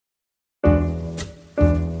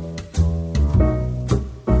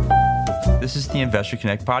This is the Investor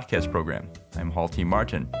Connect podcast program. I'm Hall T.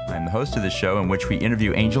 Martin. I'm the host of this show in which we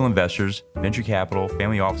interview angel investors, venture capital,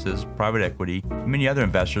 family offices, private equity, and many other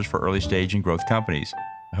investors for early stage and growth companies.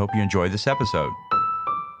 I hope you enjoy this episode.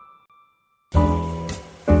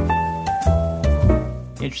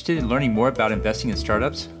 Interested in learning more about investing in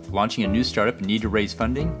startups, launching a new startup and need to raise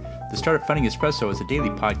funding? The Startup Funding Espresso is a daily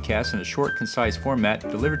podcast in a short, concise format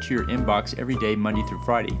delivered to your inbox every day, Monday through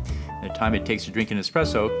Friday. In the time it takes to drink an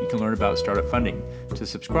espresso, you can learn about startup funding. To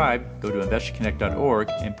subscribe, go to investorconnect.org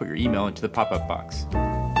and put your email into the pop-up box.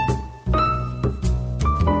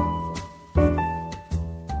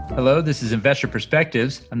 Hello, this is Investor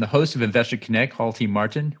Perspectives. I'm the host of Investor Connect, Hall T.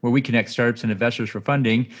 Martin, where we connect startups and investors for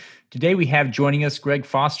funding. Today we have joining us Greg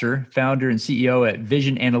Foster, founder and CEO at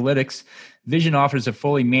Vizen Analytics. Vizen offers a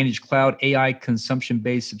fully managed cloud AI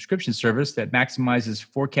consumption-based subscription service that maximizes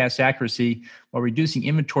forecast accuracy while reducing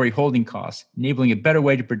inventory holding costs, enabling a better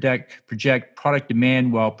way to project product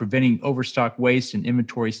demand while preventing overstock waste and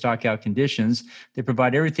inventory stockout conditions. They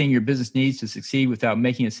provide everything your business needs to succeed without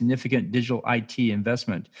making a significant digital IT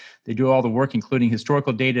investment. They do all the work, including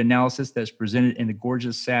historical data analysis that's presented in a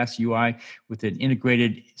gorgeous SaaS UI with an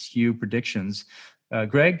integrated SKU predictions.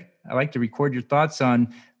 Greg, I'd like to record your thoughts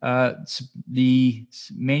on the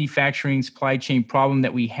manufacturing supply chain problem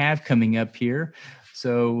that we have coming up here.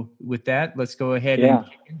 So with that, let's go ahead and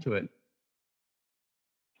get into it.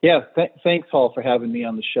 Yeah, thanks, Hall, for having me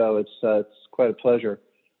on the show. It's quite a pleasure.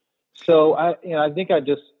 So I think I'd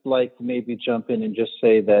just like to maybe jump in and just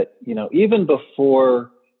say that, even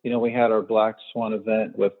before, we had our Black Swan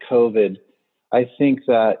event with COVID, I think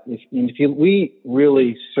that we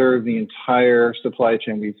really serve the entire supply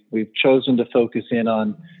chain. We've chosen to focus in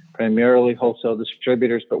on primarily wholesale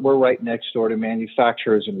distributors, but we're right next door to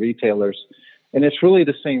manufacturers and retailers. And it's really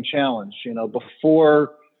the same challenge.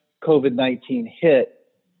 Before COVID-19 hit,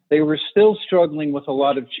 they were still struggling with a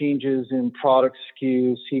lot of changes in product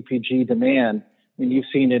SKUs, CPG demand. I mean, you've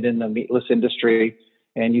seen it in the meatless industry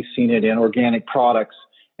and you've seen it in organic products.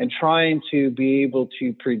 And trying to be able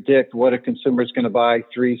to predict what a consumer is going to buy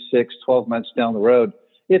 3, 6, 12 months down the road,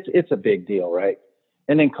 it's a big deal, right?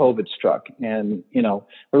 And then COVID struck. And,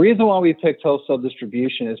 the reason why we picked wholesale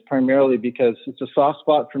distribution is primarily because it's a soft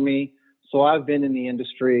spot for me. So I've been in the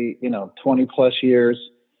industry, 20 plus years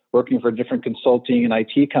working for different consulting and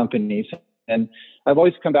IT companies. And I've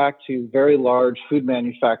always come back to very large food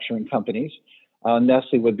manufacturing companies.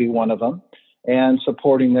 Nestle would be one of them, and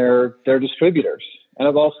supporting their distributors. And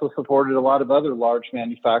I've also supported a lot of other large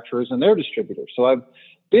manufacturers and their distributors. So I've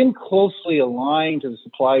been closely aligned to the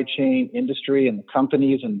supply chain industry and the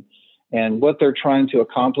companies and what they're trying to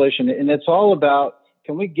accomplish. And it's all about,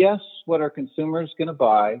 can we guess what our consumer is going to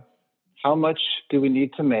buy? How much do we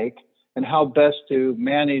need to make? And how best to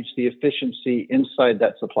manage the efficiency inside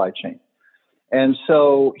that supply chain? And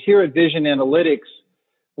so here at Vizen Analytics,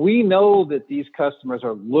 we know that these customers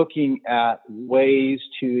are looking at ways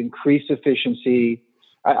to increase efficiency.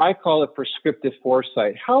 I call it prescriptive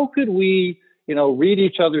foresight. How could we, read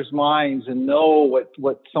each other's minds and know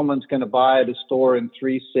what someone's going to buy at a store in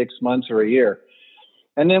 3, 6 months or a year?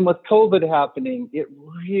 And then with COVID happening, it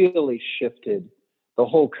really shifted the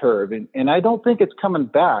whole curve. And I don't think it's coming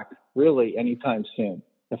back really anytime soon,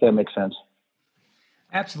 if that makes sense.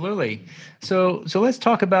 Absolutely. So let's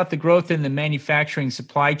talk about the growth in the manufacturing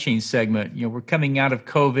supply chain segment. We're coming out of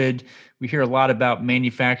COVID. We hear a lot about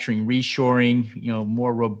manufacturing reshoring,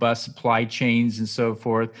 more robust supply chains and so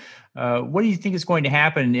forth. What do you think is going to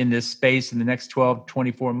happen in this space in the next 12,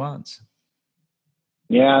 24 months?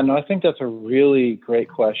 Yeah, no, I think that's a really great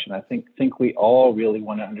question. I think we all really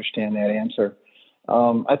want to understand that answer.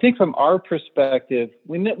 I think from our perspective,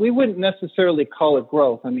 we wouldn't necessarily call it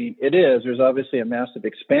growth. I mean, it is. There's obviously a massive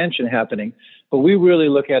expansion happening, but we really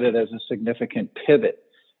look at it as a significant pivot,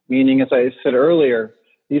 meaning, as I said earlier,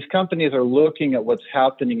 these companies are looking at what's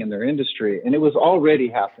happening in their industry, and it was already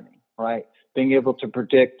happening, right? Being able to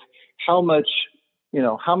predict how much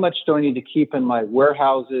do I need to keep in my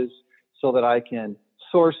warehouses so that I can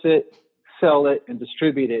source it, sell it, and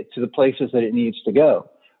distribute it to the places that it needs to go,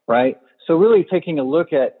 right? So really taking a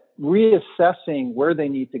look at reassessing where they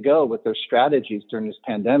need to go with their strategies during this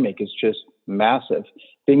pandemic is just massive.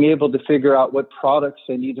 Being able to figure out what products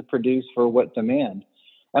they need to produce for what demand.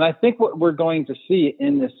 And I think what we're going to see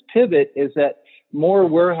in this pivot is that more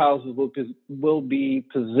warehouses will be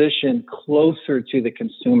positioned closer to the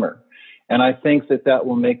consumer. And I think that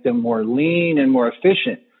will make them more lean and more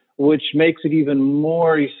efficient, which makes it even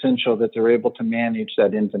more essential that they're able to manage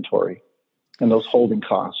that inventory and those holding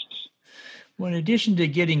costs. Well, in addition to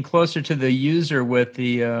getting closer to the user with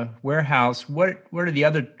the warehouse, what are the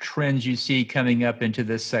other trends you see coming up into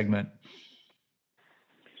this segment?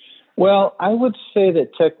 Well, I would say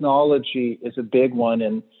that technology is a big one,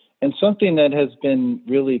 and something that has been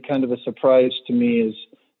really kind of a surprise to me is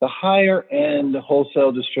the higher end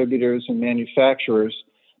wholesale distributors and manufacturers.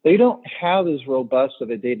 They don't have as robust of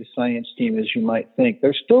a data science team as you might think.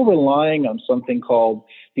 They're still relying on something called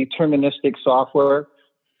deterministic software.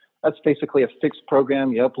 That's basically a fixed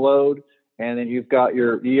program you upload, and then you've got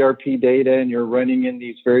your ERP data, and you're running in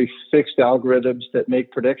these very fixed algorithms that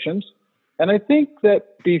make predictions. And I think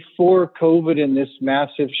that before COVID and this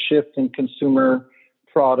massive shift in consumer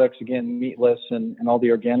products, again, meatless and all the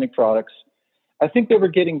organic products, I think they were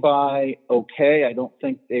getting by okay. I don't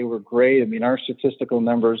think they were great. I mean, our statistical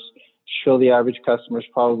numbers show the average customer is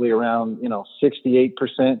probably around, 68%,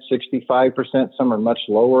 65%. Some are much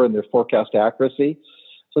lower in their forecast accuracy.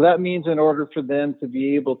 So that means in order for them to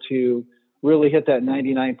be able to really hit that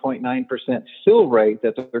 99.9% fill rate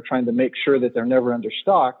that they're trying to make sure that they're never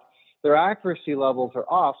understocked, their accuracy levels are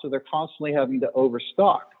off, so they're constantly having to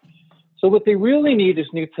overstock. So what they really need is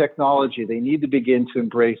new technology. They need to begin to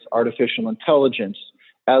embrace artificial intelligence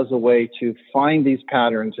as a way to find these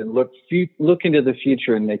patterns and look into the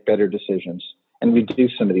future and make better decisions and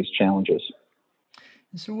reduce some of these challenges.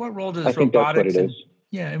 So what role does I think that's what it is.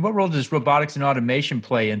 And what role does robotics and automation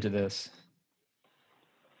play into this?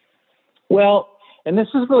 Well, and this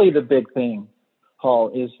is really the big thing,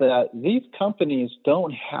 Paul, is that these companies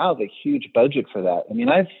don't have a huge budget for that. I mean,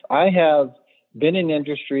 I have been in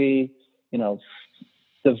industry,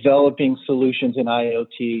 developing solutions in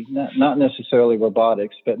IoT, not necessarily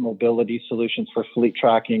robotics, but mobility solutions for fleet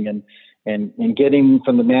tracking and getting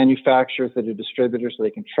from the manufacturers to the distributors so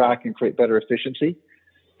they can track and create better efficiency.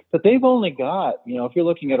 But they've only got, if you're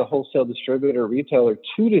looking at a wholesale distributor or retailer,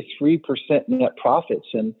 2 to 3% net profits.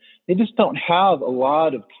 And they just don't have a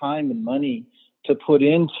lot of time and money to put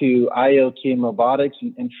into IoT and robotics.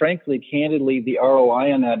 And frankly, candidly, the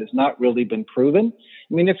ROI on that has not really been proven.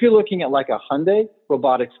 I mean, if you're looking at like a Hyundai,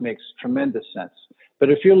 robotics makes tremendous sense. But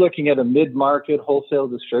if you're looking at a mid-market wholesale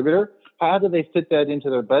distributor, how do they fit that into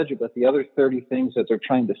their budget with the other 30 things that they're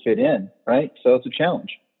trying to fit in, right? So it's a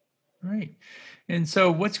challenge. Right. And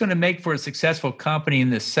so what's going to make for a successful company in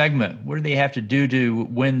this segment? What do they have to do to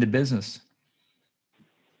win the business?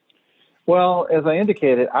 Well, as I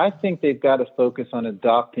indicated, I think they've got to focus on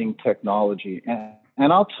adopting technology.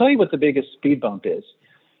 And I'll tell you what the biggest speed bump is.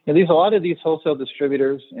 A lot of these wholesale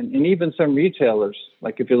distributors and even some retailers,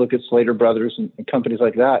 like if you look at Slater Brothers and companies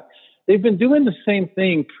like that, they've been doing the same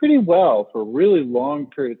thing pretty well for a really long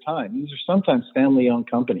period of time. These are sometimes family-owned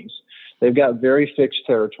companies. They've got very fixed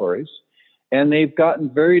territories, and they've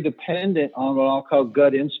gotten very dependent on what I'll call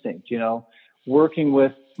gut instinct, working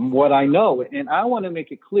with what I know. And I want to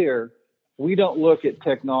make it clear, we don't look at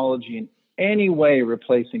technology in any way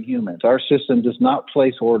replacing humans. Our system does not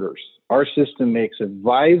place orders. Our system makes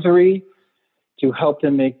advisory to help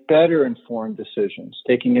them make better informed decisions,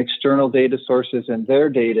 taking external data sources and their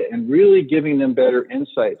data and really giving them better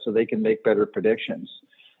insight so they can make better predictions.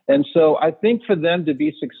 And so I think for them to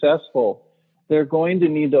be successful, they're going to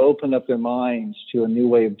need to open up their minds to a new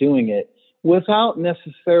way of doing it without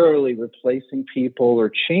necessarily replacing people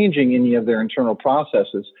or changing any of their internal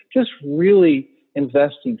processes, just really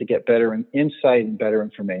investing to get better insight and better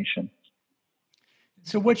information.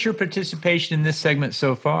 So what's your participation in this segment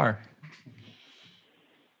so far?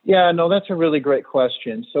 Yeah, no, that's a really great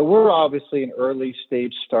question. So we're obviously an early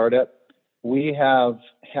stage startup. We have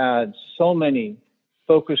had so many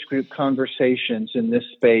focus group conversations in this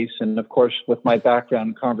space. And of course, with my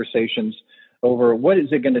background, conversations over what is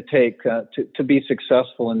it going to take to be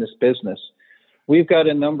successful in this business. We've got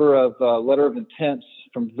a number of letter of intents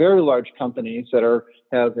from very large companies that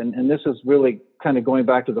and this is really kind of going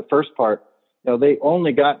back to the first part, they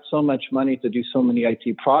only got so much money to do so many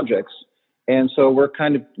IT projects. And so we're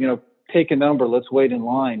kind of, take a number, let's wait in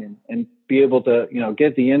line and be able to,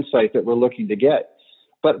 get the insight that we're looking to get.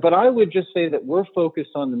 But I would just say that we're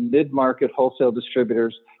focused on the mid-market wholesale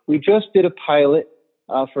distributors. We just did a pilot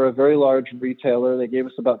for a very large retailer. They gave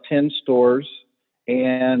us about 10 stores,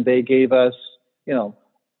 and they gave us,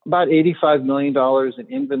 about $85 million in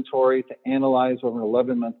inventory to analyze over an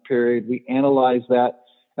 11-month period. We analyzed that,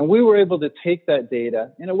 and we were able to take that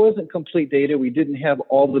data, and it wasn't complete data. We didn't have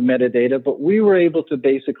all the metadata, but we were able to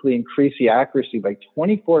basically increase the accuracy by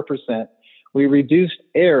 24%. We reduced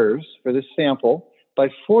errors for this sample by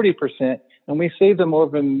 40%, and we saved them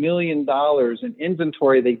over $1 million in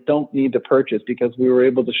inventory they don't need to purchase because we were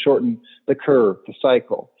able to shorten the curve, the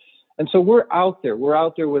cycle. And so we're out there.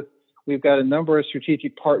 We've got a number of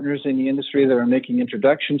strategic partners in the industry that are making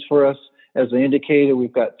introductions for us. As I indicated,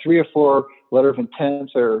 we've got 3 or 4 letter of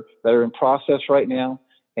intents that are in process right now.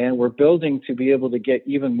 And we're building to be able to get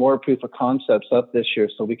even more proof of concepts up this year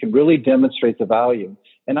so we can really demonstrate the value.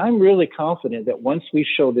 And I'm really confident that once we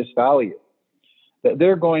show this value, that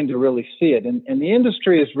they're going to really see it. And the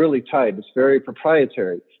industry is really tight. It's very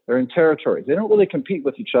proprietary. They're in territories. They don't really compete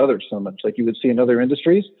with each other so much like you would see in other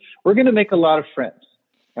industries. We're going to make a lot of friends.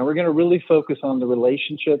 And we're going to really focus on the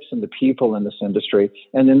relationships and the people in this industry.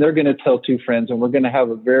 And then they're going to tell two friends, and we're going to have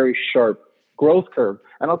a very sharp growth curve.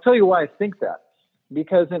 And I'll tell you why I think that.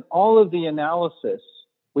 Because in all of the analysis,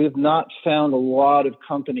 we have not found a lot of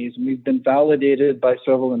companies, and we've been validated by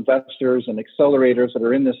several investors and accelerators that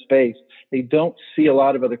are in this space. They don't see a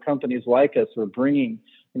lot of other companies like us who are bringing,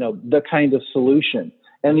 the kind of solution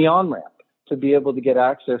and the on-ramp to be able to get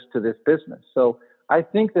access to this business. So I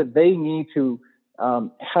think that they need to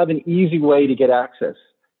have an easy way to get access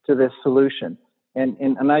to this solution.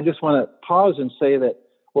 And I just want to pause and say that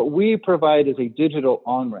what we provide is a digital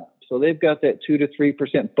on-ramp. So they've got that 2 to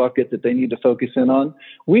 3% bucket that they need to focus in on.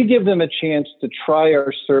 We give them a chance to try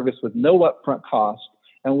our service with no upfront cost,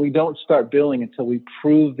 and we don't start billing until we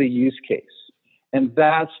prove the use case. And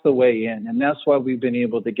that's the way in. And that's why we've been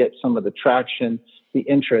able to get some of the traction, the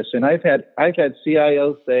interest. And I've had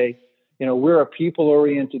CIOs say, we're a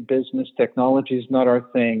people-oriented business. Technology is not our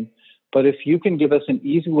thing. But if you can give us an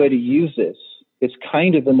easy way to use this, it's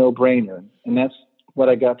kind of a no-brainer. And that's what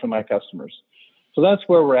I got from my customers. So that's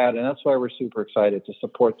where we're at, and that's why we're super excited to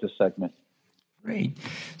support this segment. Great.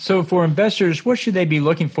 So for investors, what should they be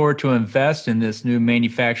looking for to invest in this new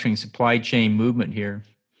manufacturing supply chain movement here?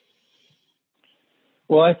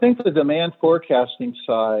 Well, I think the demand forecasting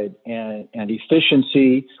side and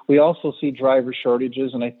efficiency, we also see driver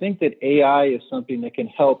shortages, and I think that AI is something that can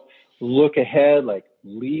help look ahead, like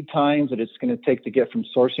lead times that it's going to take to get from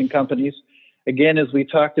sourcing companies. Again, as we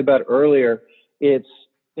talked about earlier, it's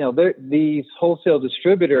these wholesale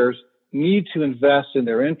distributors need to invest in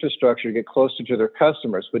their infrastructure to get closer to their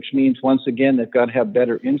customers, which means, once again, they've got to have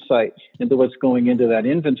better insight into what's going into that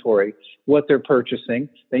inventory, what they're purchasing.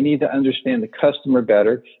 They need to understand the customer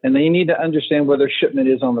better, and they need to understand where their shipment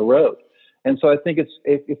is on the road. And so I think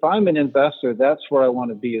if I'm an investor, that's where I want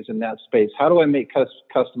to be, is in that space. How do I make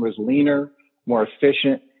customers leaner, more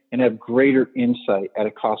efficient, and have greater insight at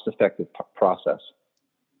a cost-effective process?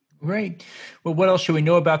 Great. Well, what else should we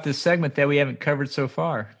know about this segment that we haven't covered so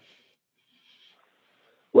far?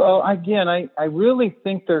 Well, again, I really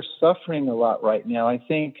think they're suffering a lot right now. I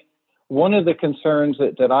think one of the concerns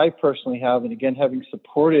that I personally have, and again, having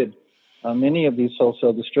supported many of these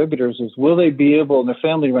wholesale distributors, is will they be able, and they're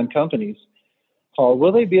family-run companies, Paul,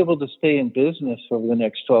 will they be able to stay in business over the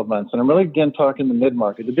next 12 months? And I'm really, again, talking the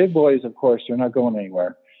mid-market. The big boys, of course, they're not going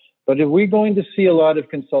anywhere. But if we're going to see a lot of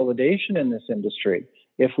consolidation in this industry,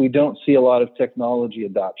 if we don't see a lot of technology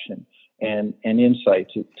adoption and insight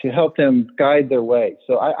to help them guide their way.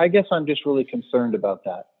 So I guess I'm just really concerned about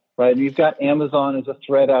that, right? And you've got Amazon as a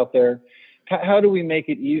threat out there. How do we make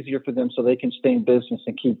it easier for them so they can stay in business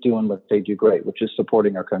and keep doing what they do great, which is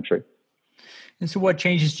supporting our country? And so what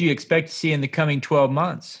changes do you expect to see in the coming 12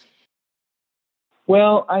 months?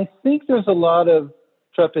 Well, I think there's a lot of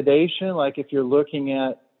trepidation, like if you're looking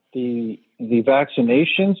at the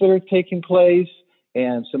vaccinations that are taking place,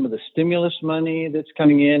 and some of the stimulus money that's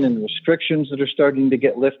coming in and the restrictions that are starting to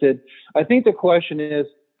get lifted. I think the question is,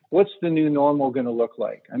 what's the new normal going to look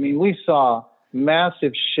like? I mean, we saw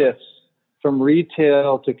massive shifts from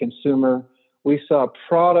retail to consumer. We saw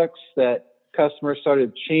products that customers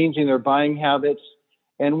started changing their buying habits.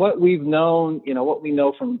 And what we've known, what we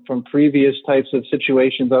know from previous types of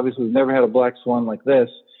situations, obviously we've never had a black swan like this,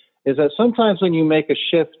 is that sometimes when you make a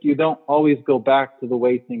shift, you don't always go back to the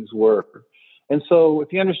way things were. And so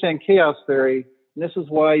if you understand chaos theory, and this is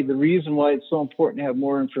the reason why it's so important to have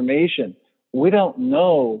more information, we don't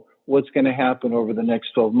know what's going to happen over the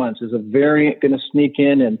next 12 months. Is a variant going to sneak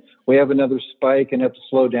in and we have another spike and have to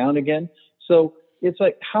slow down again? So it's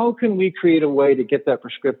like, how can we create a way to get that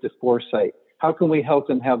prescriptive foresight? How can we help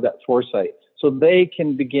them have that foresight so they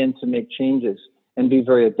can begin to make changes and be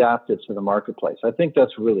very adaptive to the marketplace? I think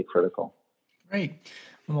that's really critical. Great.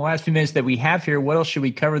 In the last few minutes that we have here, what else should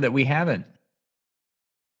we cover that we haven't?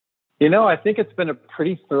 I think it's been a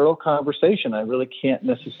pretty thorough conversation. I really can't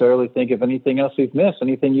necessarily think of anything else we've missed.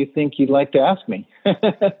 Anything you think you'd like to ask me?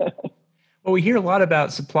 Well, we hear a lot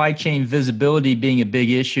about supply chain visibility being a big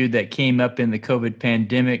issue that came up in the COVID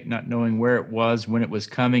pandemic, not knowing where it was, when it was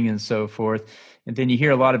coming, and so forth. And then you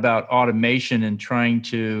hear a lot about automation and trying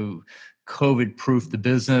to COVID-proof the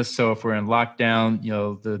business. So if we're in lockdown,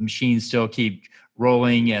 the machines still keep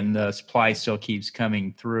rolling and the supply still keeps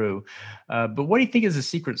coming through. But what do you think is the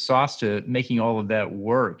secret sauce to making all of that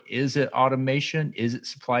work? Is it automation? Is it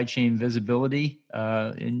supply chain visibility?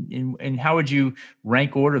 And how would you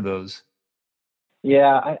rank order those?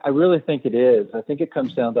 Yeah, I really think it is. I think it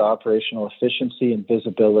comes down to operational efficiency and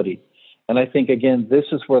visibility. And I think, again, this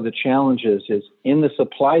is where the challenge is in the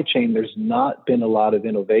supply chain, there's not been a lot of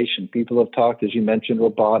innovation. People have talked, as you mentioned,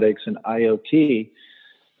 robotics and IoT.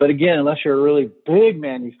 But again, unless you're a really big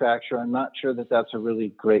manufacturer, I'm not sure that that's a really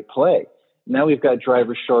great play. Now we've got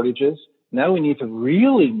driver shortages. Now we need to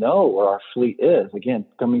really know where our fleet is. Again,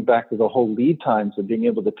 coming back to the whole lead times of being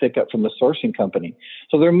able to pick up from the sourcing company.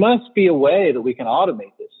 So there must be a way that we can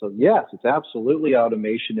automate this. So yes, it's absolutely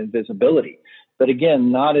automation and visibility. But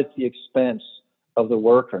again, not at the expense of the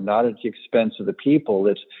worker, not at the expense of the people.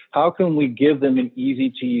 It's how can we give them an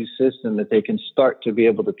easy to use system that they can start to be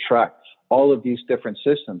able to track all of these different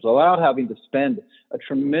systems without having to spend a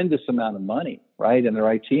tremendous amount of money, right, in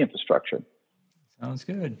their IT infrastructure. Sounds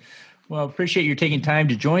good. Well, appreciate you taking time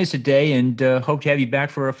to join us today, and hope to have you back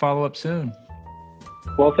for a follow-up soon.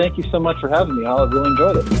 Well, thank you so much for having me. I really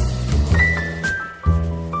enjoyed it.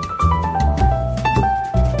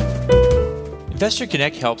 Investor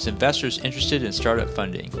Connect helps investors interested in startup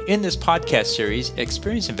funding. In this podcast series,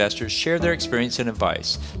 experienced investors share their experience and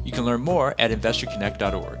advice. You can learn more at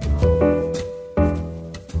investorconnect.org.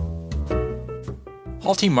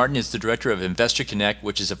 Halty Martin is the director of Investor Connect,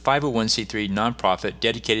 which is a 501c3 nonprofit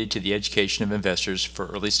dedicated to the education of investors for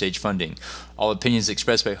early-stage funding. All opinions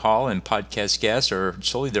expressed by Hall and podcast guests are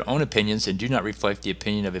solely their own opinions and do not reflect the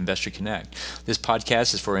opinion of Investor Connect. This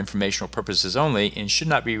podcast is for informational purposes only and should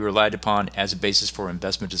not be relied upon as a basis for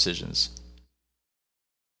investment decisions.